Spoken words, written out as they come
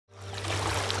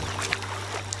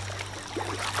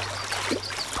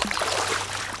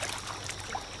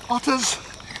Otters,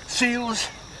 seals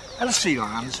and sea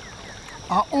lions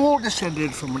are all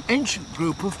descended from an ancient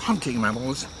group of hunting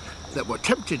mammals that were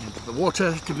tempted into the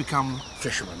water to become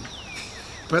fishermen.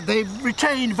 But they've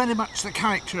retained very much the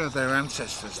character of their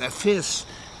ancestors. They're fierce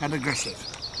and aggressive.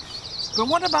 But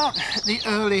what about the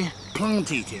early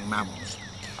plant-eating mammals?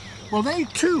 Well, they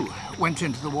too went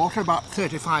into the water about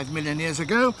 35 million years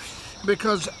ago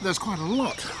because there's quite a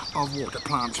lot of water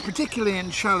plants, particularly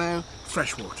in shallow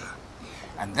freshwater.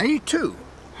 And they too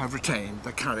have retained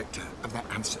the character of their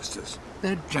ancestors.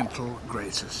 They're gentle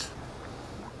grazers.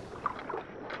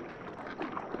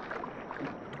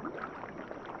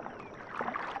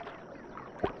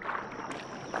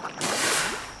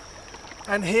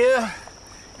 And here,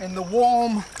 in the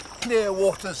warm, clear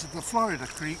waters of the Florida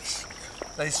creeks,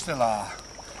 they still are.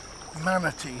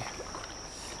 Manatee.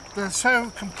 They're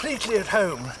so completely at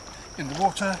home in the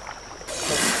water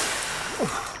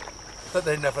that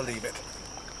they never leave it.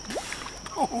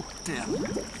 Oh dear.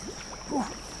 Oh.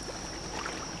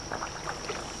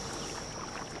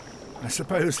 I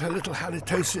suppose a little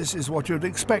halitosis is what you'd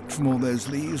expect from all those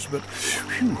leaves, but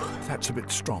phew, that's a bit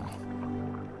strong.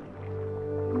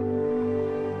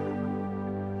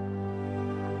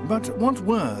 But what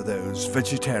were those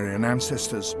vegetarian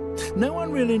ancestors? No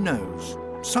one really knows.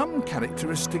 Some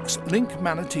characteristics link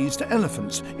manatees to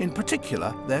elephants, in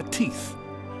particular their teeth.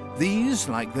 These,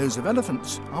 like those of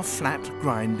elephants, are flat,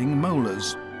 grinding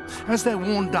molars. As they're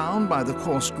worn down by the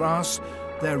coarse grass,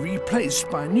 they're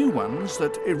replaced by new ones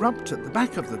that erupt at the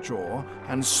back of the jaw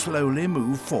and slowly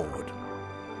move forward.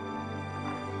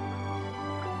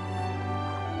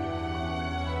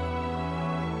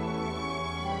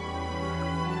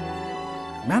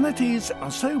 Manatees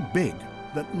are so big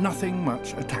that nothing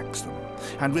much attacks them,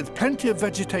 and with plenty of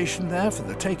vegetation there for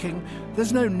the taking,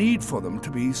 there's no need for them to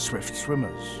be swift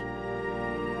swimmers.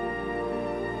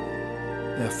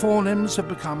 Their forelimbs have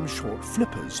become short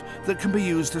flippers that can be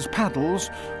used as paddles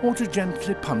or to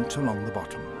gently punt along the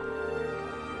bottom.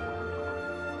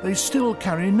 They still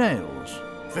carry nails,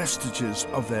 vestiges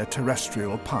of their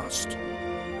terrestrial past.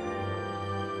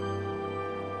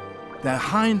 Their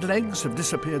hind legs have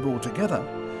disappeared altogether,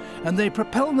 and they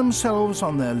propel themselves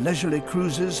on their leisurely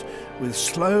cruises with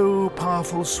slow,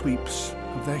 powerful sweeps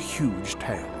of their huge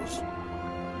tails.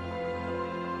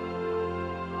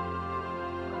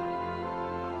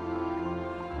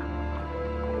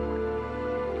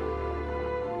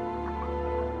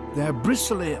 Their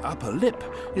bristly upper lip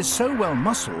is so well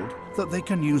muscled that they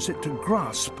can use it to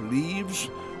grasp leaves,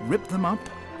 rip them up,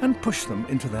 and push them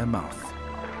into their mouth.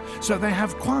 So they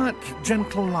have quiet,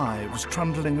 gentle lives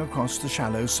trundling across the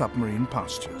shallow submarine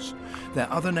pastures. Their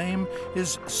other name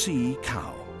is sea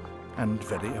cow, and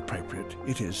very appropriate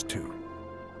it is too.